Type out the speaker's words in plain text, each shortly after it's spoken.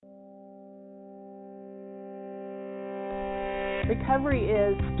Recovery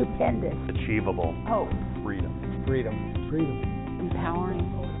is stupendous. Achievable. Hope. Freedom.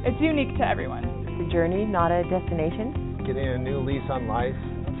 Empowering. It's unique to everyone. It's a journey, not a destination. Getting a new lease on life.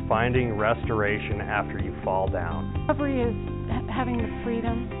 Finding restoration after you fall down. Recovery is having the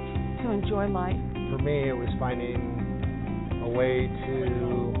freedom to enjoy life. For me, it was finding a way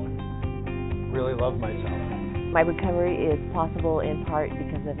to really love myself. My recovery is possible in part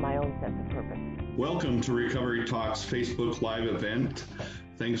because of my own sense of purpose. Welcome to Recovery Talks Facebook Live event.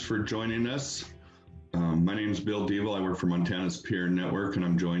 Thanks for joining us. My name is Bill Deval. I work for Montana's Peer Network, and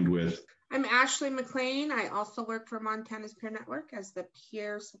I'm joined with... I'm Ashley McLean. I also work for Montana's Peer Network as the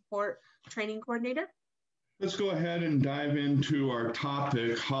Peer Support Training Coordinator. Let's go ahead and dive into our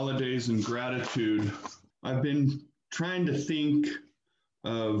topic, holidays and gratitude. I've been trying to think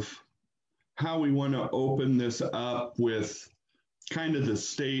of how we want to open this up with kind of the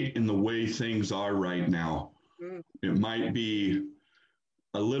state and the way things are right now. It might be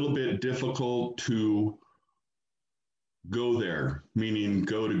a little bit difficult to go there, meaning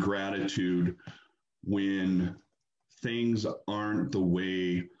go to gratitude when things aren't the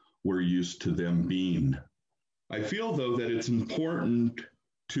way we're used to them being. I feel, though, that it's important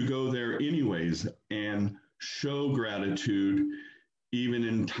to go there anyways and show gratitude even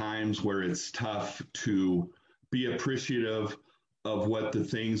in times where it's tough, to be appreciative of what the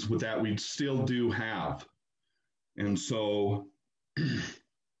things that we still do have. And so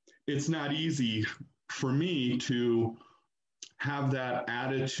it's not easy for me to have that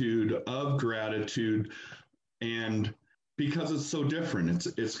attitude of gratitude, and because it's so different,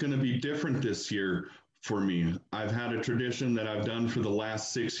 it's going to be different this year for me. I've had a tradition that I've done for the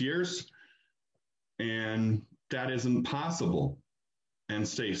last 6 years, and that isn't possible, and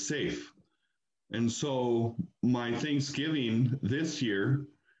stay safe. And so my Thanksgiving this year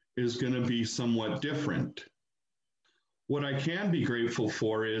is going to be somewhat different. What I can be grateful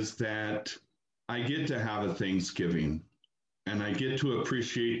for is that I get to have a Thanksgiving, and I get to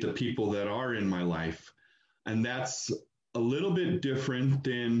appreciate the people that are in my life. And that's a little bit different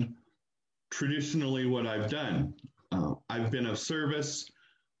than traditionally what I've done. I've been of service.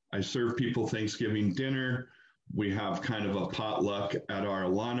 I serve people Thanksgiving dinner. We have kind of a potluck at our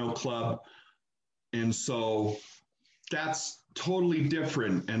Alano Club. And so that's totally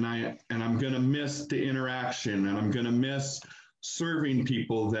different. And I'm going to miss the interaction, and I'm going to miss serving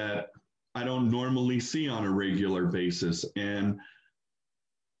people that I don't normally see on a regular basis. And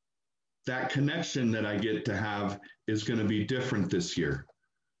that connection that I get to have is going to be different this year.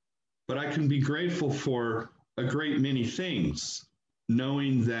 But I can be grateful for a great many things,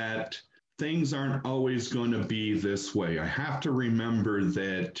 knowing that things aren't always going to be this way. I have to remember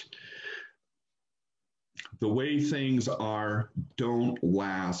that the way things are don't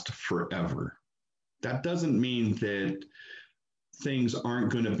last forever. That doesn't mean that things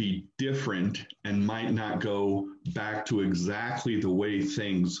aren't going to be different and might not go back to exactly the way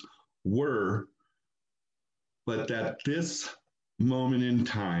things were, but that this moment in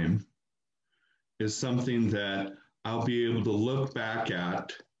time is something that I'll be able to look back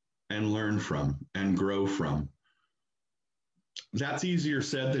at and learn from and grow from. That's easier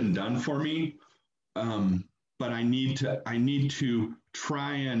said than done for me, but I need to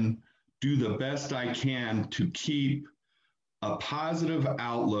try and do the best I can to keep a positive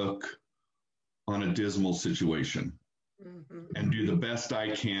outlook on a dismal situation, and do the best I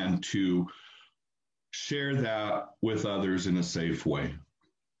can to share that with others in a safe way.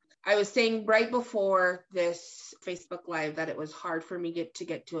 I was saying right before this Facebook Live that it was hard for me to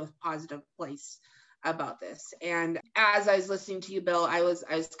get to a positive place about this. And as I was listening to you, Bill, I was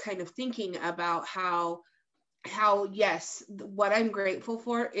kind of thinking about how yes, what I'm grateful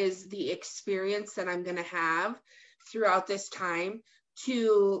for is the experience that I'm going to have throughout this time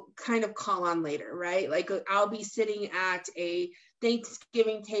to kind of call on later, right? Like I'll be sitting at a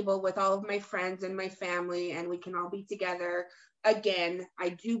Thanksgiving table with all of my friends and my family, and we can all be together again. I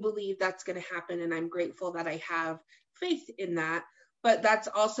do believe that's going to happen, and I'm grateful that I have faith in that. But that's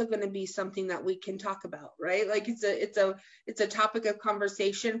also going to be something that we can talk about, right? Like it's a topic of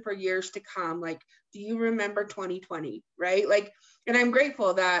conversation for years to come. Like, do you remember 2020, right? Like, and I'm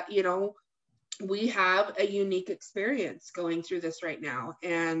grateful that, we have a unique experience going through this right now,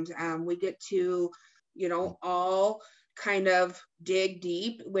 and we get to, all kind of dig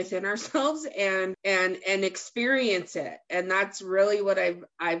deep within ourselves and experience it. And that's really what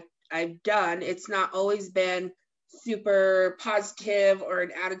I've done. It's not always been super positive or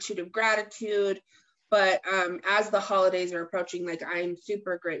an attitude of gratitude, but as the holidays are approaching, like I'm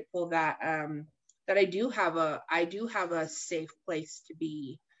super grateful that that I do have a safe place to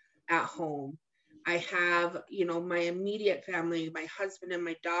be at home. I have, my immediate family, my husband and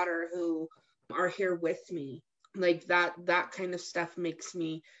my daughter who are here with me. Like that kind of stuff makes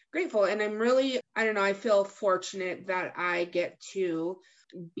me grateful. And I'm really, I don't know, I feel fortunate that I get to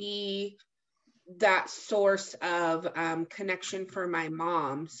be that source of connection for my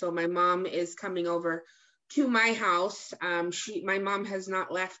mom. So my mom is coming over to my house. My mom has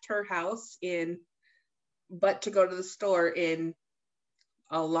not left her house but to go to the store in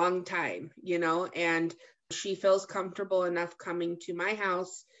a long time, and she feels comfortable enough coming to my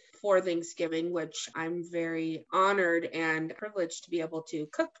house for Thanksgiving, which I'm very honored and privileged to be able to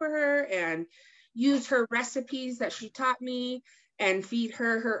cook for her and use her recipes that she taught me and feed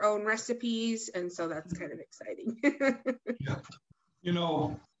her own recipes. And so that's kind of exciting. Yeah.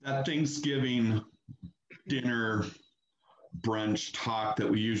 That Thanksgiving dinner brunch talk that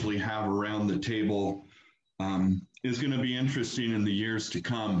we usually have around the table is going to be interesting in the years to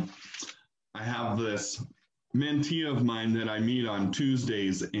come. I have this mentee of mine that I meet on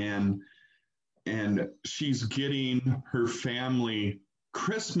Tuesdays, and she's getting her family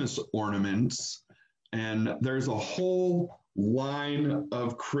Christmas ornaments, and there's a whole line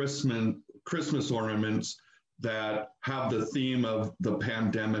of Christmas ornaments that have the theme of the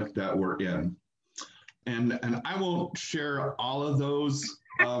pandemic that we're in. And I won't share all of those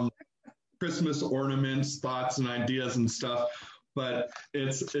Christmas ornaments, thoughts and ideas and stuff, but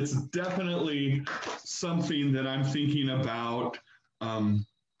it's definitely something that I'm thinking about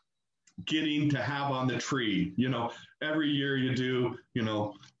getting to have on the tree. Every year you do,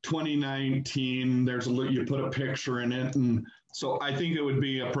 2019, you put a picture in it. And so I think it would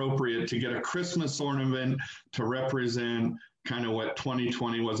be appropriate to get a Christmas ornament to represent kind of what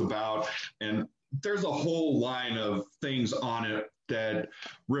 2020 was about. And there's a whole line of things on it that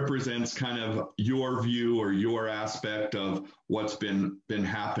represents kind of your view or your aspect of what's been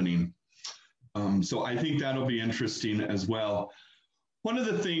happening. So I think that'll be interesting as well. One of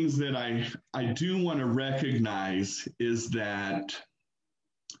the things that I do want to recognize is that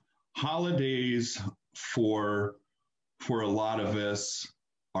holidays for a lot of us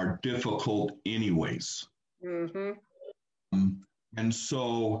are difficult anyways. Mm-hmm. And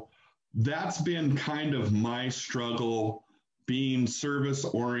so that's been kind of my struggle, being service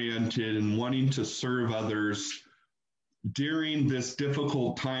oriented and wanting to serve others during this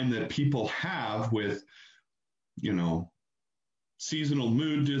difficult time that people have with, seasonal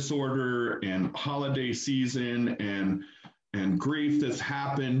mood disorder and holiday season and grief that's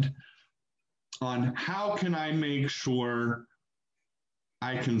happened, on how can I make sure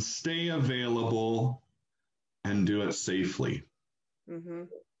I can stay available and do it safely. Mm-hmm.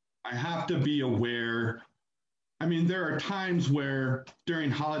 I have to be aware. I mean, there are times where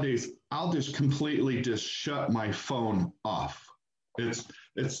during holidays, I'll just completely shut my phone off. It's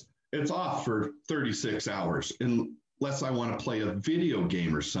off for 36 hours unless I want to play a video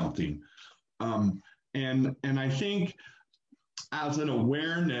game or something. And I think as an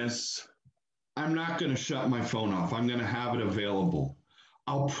awareness, I'm not going to shut my phone off. I'm going to have it available.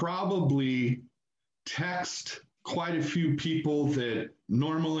 I'll probably text quite a few people that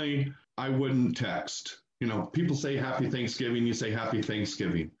normally I wouldn't text. People say Happy Thanksgiving, you say Happy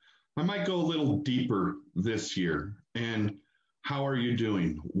Thanksgiving. I might go a little deeper this year. And how are you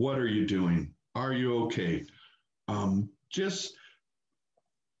doing? What are you doing? Are you okay? Just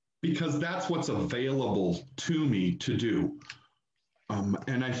because that's what's available to me to do.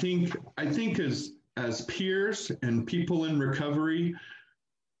 And I think as peers and people in recovery,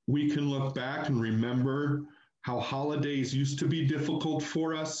 we can look back and remember how holidays used to be difficult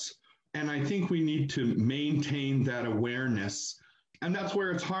for us. And I think we need to maintain that awareness. And that's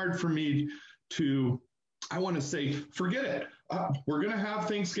where it's hard for me I want to say, forget it. We're going to have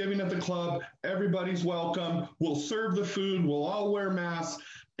Thanksgiving at the club. Everybody's welcome. We'll serve the food. We'll all wear masks.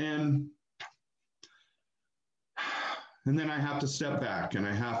 And then I have to step back and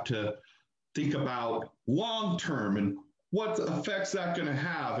I have to think about long-term and what effects that going to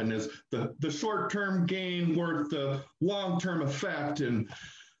have. And is the short-term gain worth the long-term effect? And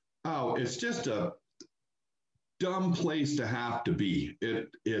it's just a dumb place to have to be.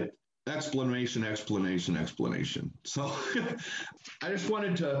 It explanation. So I just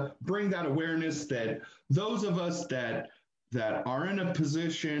wanted to bring that awareness that those of us that are in a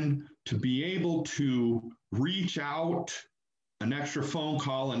position to be able to reach out, an extra phone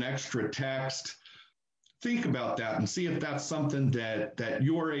call, an extra text, think about that and see if that's something that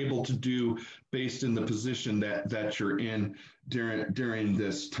you're able to do based in the position that you're in during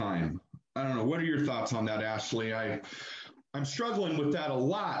this time. I don't know. What are your thoughts on that, Ashley? I'm struggling with that a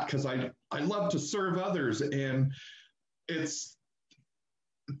lot because I love to serve others, and it's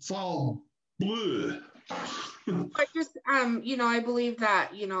all bleh. But just, I believe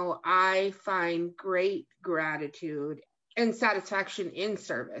that, I find great gratitude and satisfaction in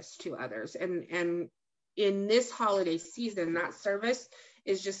service to others. And in this holiday season, that service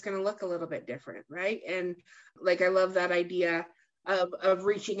is just going to look a little bit different, right? And like, I love that idea of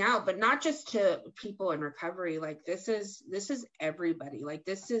reaching out, but not just to people in recovery. Like, this is everybody. Like,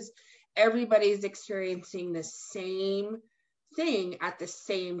 everybody's experiencing the same thing at the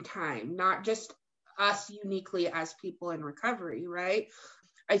same time, not just us uniquely as people in recovery, right?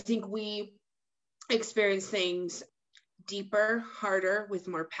 I think we experience things deeper, harder, with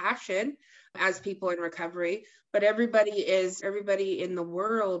more passion as people in recovery, but everybody in the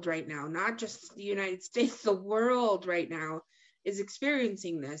world right now, not just the United States, the world right now is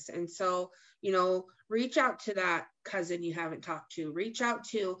experiencing this. And so, reach out to that cousin you haven't talked to, reach out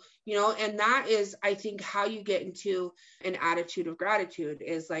to, and that is, I think, how you get into an attitude of gratitude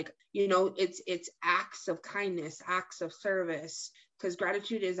is like, it's acts of kindness, acts of service, because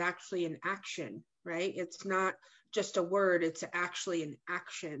gratitude is actually an action, right? It's not just a word, it's actually an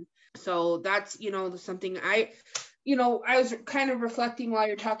action. So that's, something I was kind of reflecting while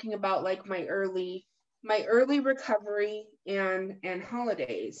you're talking about like my early recovery and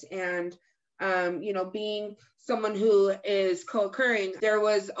holidays, and being someone who is co-occurring, there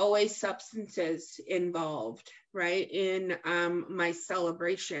was always substances involved, right, in my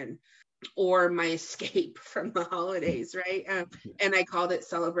celebration or my escape from the holidays, right? And I called it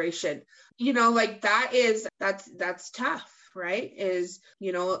celebration. Like that's tough, right? Is,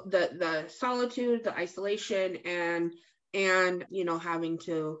 the solitude, the isolation, and having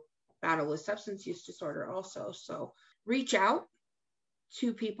to battle with substance use disorder also. So reach out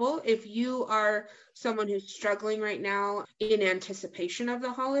to people. If you are someone who's struggling right now in anticipation of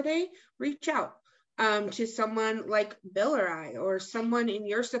the holiday, reach out to someone like Bill or I, or someone in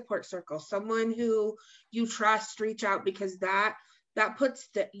your support circle, someone who you trust. Reach out, because that puts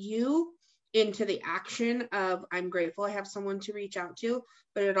you into the action of, I'm grateful I have someone to reach out to,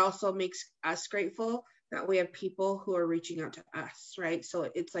 but it also makes us grateful that we have people who are reaching out to us, right? So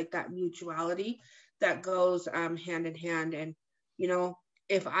it's like that mutuality that goes hand in hand. And,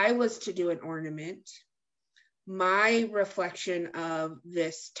 if I was to do an ornament, my reflection of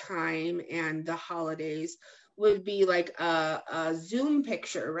this time and the holidays would be like a Zoom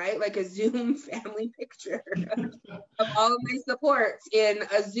picture, right? Like a Zoom family picture of all of my supports in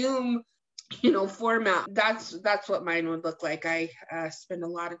a Zoom, format. That's what mine would look like. I spend a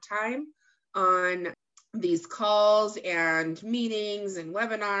lot of time on these calls and meetings and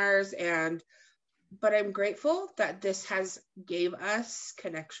webinars, but I'm grateful that this has gave us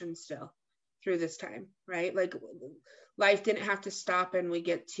connection still through this time, right? Like, life didn't have to stop, and we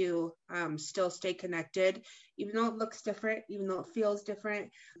get to still stay connected, even though it looks different, even though it feels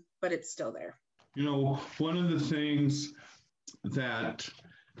different, but it's still there. One of the things that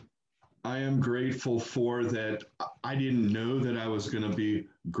I am grateful for that I didn't know that I was going to be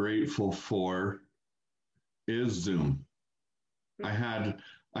grateful for is Zoom. Mm-hmm.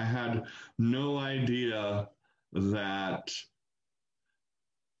 I had no idea that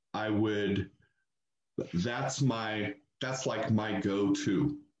that's like my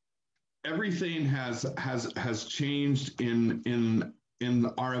go-to. Everything has changed in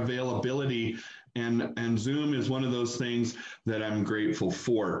our availability, and Zoom is one of those things that I'm grateful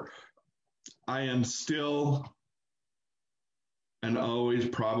for. I am still, and always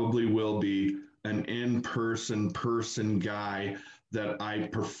probably will be, an in-person guy, that I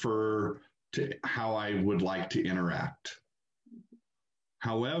prefer to how I would like to interact.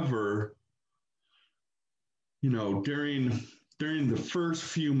 However, during the first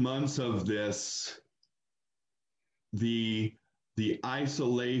few months of this, the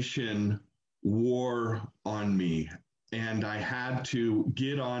isolation wore on me, and I had to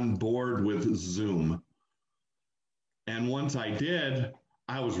get on board with Zoom. And once I did,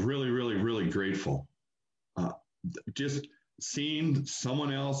 I was really, really, really grateful. Just seeing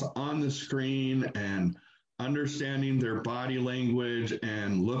someone else on the screen and understanding their body language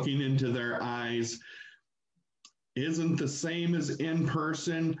and looking into their eyes isn't the same as in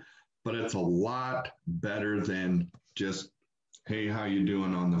person, but it's a lot better than just, hey, how you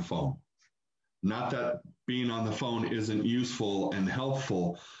doing on the phone? Not that being on the phone isn't useful and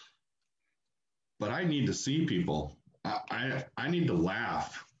helpful, but I need to see people. I need to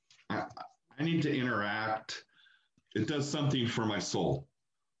laugh. I need to interact. It does something for my soul.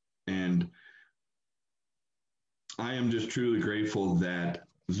 And I am just truly grateful that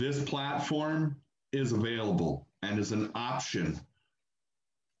this platform is available and is an option.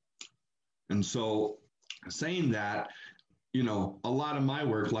 And so, saying that, a lot of my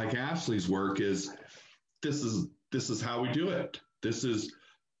work, like Ashley's work, is this is how we do it. This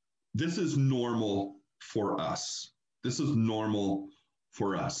is normal for us. This is normal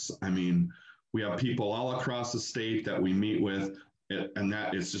for us. I mean, we have people all across the state that we meet with, and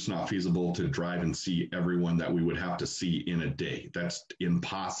that it's just not feasible to drive and see everyone that we would have to see in a day. That's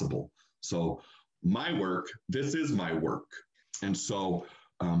impossible. So my work, this is my work. And so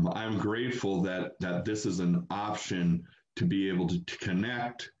I'm grateful that this is an option to be able to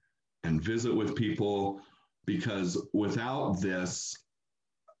connect and visit with people, because without this,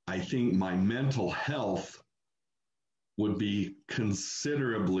 I think my mental health would be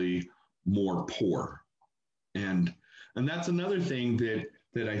considerably more poor. And that's another thing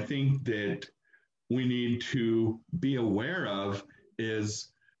that I think that we need to be aware of is,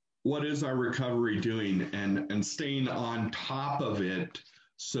 what is our recovery doing, and staying on top of it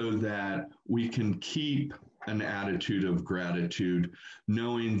so that we can keep an attitude of gratitude,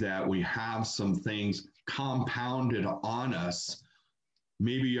 knowing that we have some things compounded on us.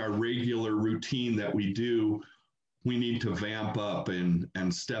 Maybe our regular routine that we do, we need to vamp up and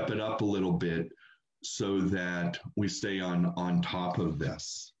step it up a little bit so that we stay on top of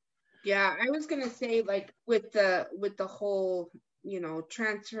this. Yeah, I was gonna say, like, with the whole,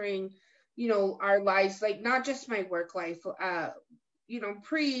 transferring, our lives, like not just my work life,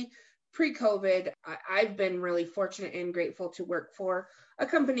 pre-COVID, I've been really fortunate and grateful to work for a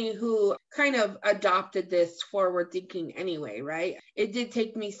company who kind of adopted this forward thinking anyway, right? It did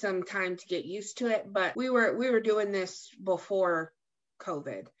take me some time to get used to it, but we were doing this before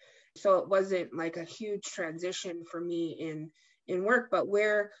COVID. So it wasn't like a huge transition for me in work, but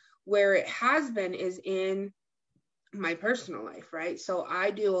where it has been is in my personal life, right? So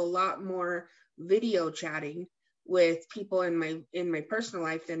I do a lot more video chatting with people in my personal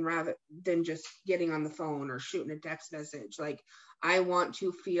life than just getting on the phone or shooting a text message. Like, I want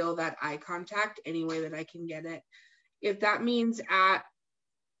to feel that eye contact any way that I can get it. If that means at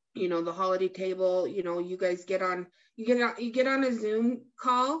the holiday table, you guys get on a Zoom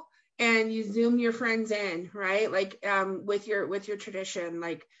call and you Zoom your friends in, right? Like with your tradition,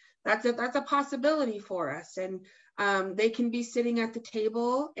 like that's a possibility for us. And they can be sitting at the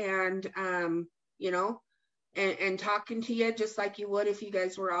table and and talking to you just like you would if you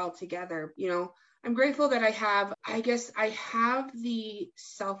guys were all together. I'm grateful that I have the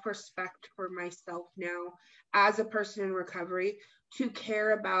self-respect for myself now as a person in recovery to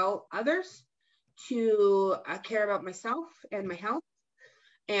care about others, to care about myself and my health.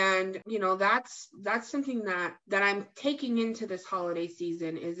 And, that's something that I'm taking into this holiday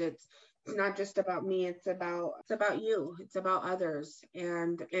season. Is it's not just about me, it's about you, it's about others.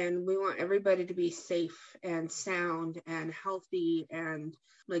 And we want everybody to be safe and sound and healthy. And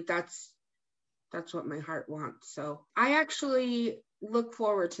like, that's what my heart wants. So I actually look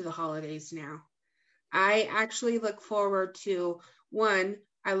forward to the holidays now. I actually look forward to, one,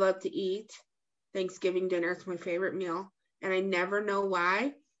 I love to eat. Thanksgiving dinner is my favorite meal. And I never know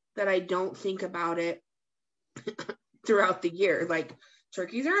why that I don't think about it throughout the year. Like,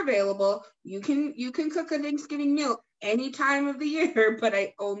 turkeys are available. You can cook a Thanksgiving meal any time of the year, but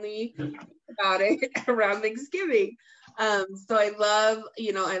I only think about it around Thanksgiving. So I love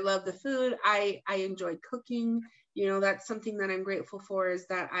the food. I enjoy cooking. That's something that I'm grateful for, is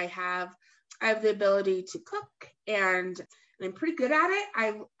that I have the ability to cook, and I'm pretty good at it.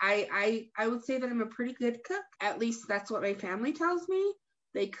 I would say that I'm a pretty good cook. At least that's what my family tells me.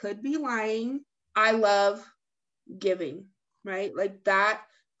 They could be lying. I love giving, right? Like, that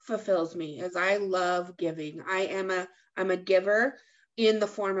fulfills me, as I love giving. I'm a giver in the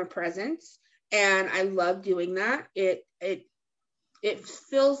form of presents, and I love doing that. It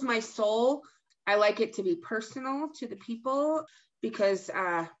fills my soul. I like it to be personal to the people, because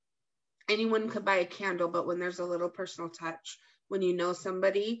anyone could buy a candle, but when there's a little personal touch, when you know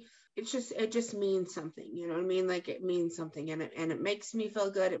somebody, it just means something. You know what I mean? Like, it means something, and it makes me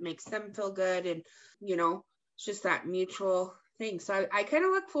feel good. It makes them feel good, and it's just that mutual thing. So I kind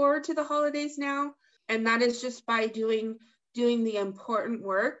of look forward to the holidays now, and that is just by doing the important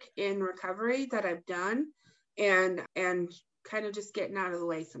work in recovery that I've done, and kind of just getting out of the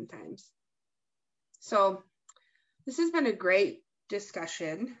way sometimes. So this has been a great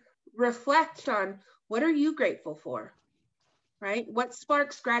discussion. Reflect on, what are you grateful for, right? What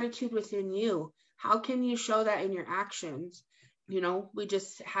sparks gratitude within you? How can you show that in your actions? We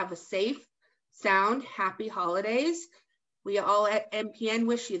just have a safe, sound, happy holidays. We all at MPN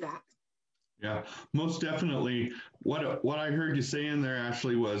wish you that. Yeah, most definitely. What I heard you say in there,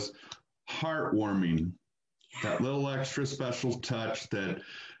 Ashley, was heartwarming. Yeah. That little extra special touch that,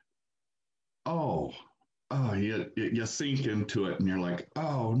 oh, you sink into it and you're like,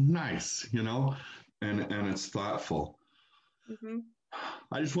 oh, nice, and it's thoughtful. Mm-hmm.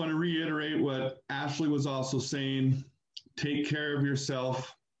 I just want to reiterate what Ashley was also saying. Take care of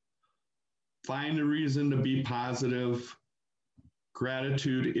yourself. Find a reason to be positive.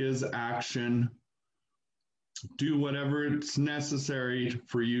 Gratitude is action. Do whatever it's necessary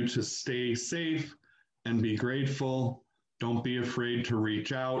for you to stay safe and be grateful. Don't be afraid to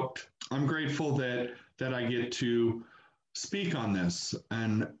reach out. I'm grateful that I get to speak on this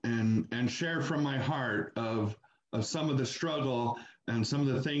and share from my heart of some of the struggle and some of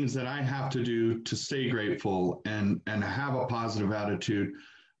the things that I have to do to stay grateful and have a positive attitude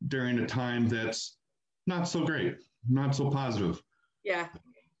during a time that's not so great, not so positive. Yeah.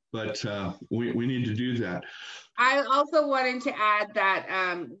 But we need to do that. I also wanted to add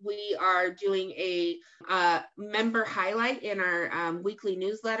that we are doing a member highlight in our weekly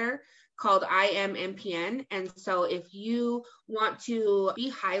newsletter called I Am MPN. And so if you want to be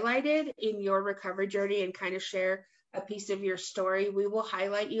highlighted in your recovery journey and kind of share a piece of your story, we will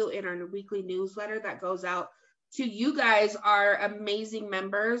highlight you in our weekly newsletter that goes out to you guys, our amazing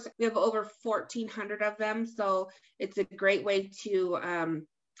members. We have over 1,400 of them. So it's a great way to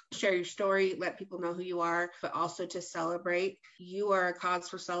share your story, let people know who you are, but also to celebrate. You are a cause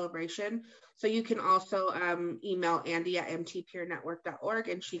for celebration. So you can also email Andy at mtpeernetwork.org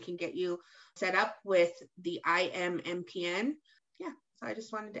and she can get you set up with the I Am MPN. Yeah, so I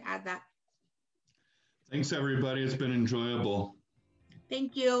just wanted to add that. Thanks, everybody. It's been enjoyable.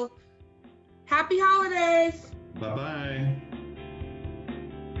 Thank you. Happy holidays. Bye-bye.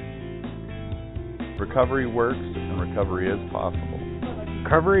 Recovery works and recovery is possible.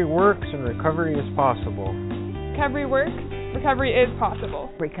 Recovery works and recovery is possible. Recovery works, recovery is possible.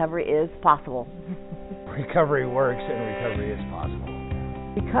 Recovery is possible. Recovery works and recovery is possible.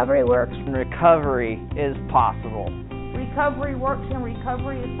 Recovery works. Recovery is possible. Recovery works and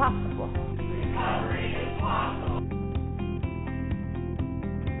recovery is possible.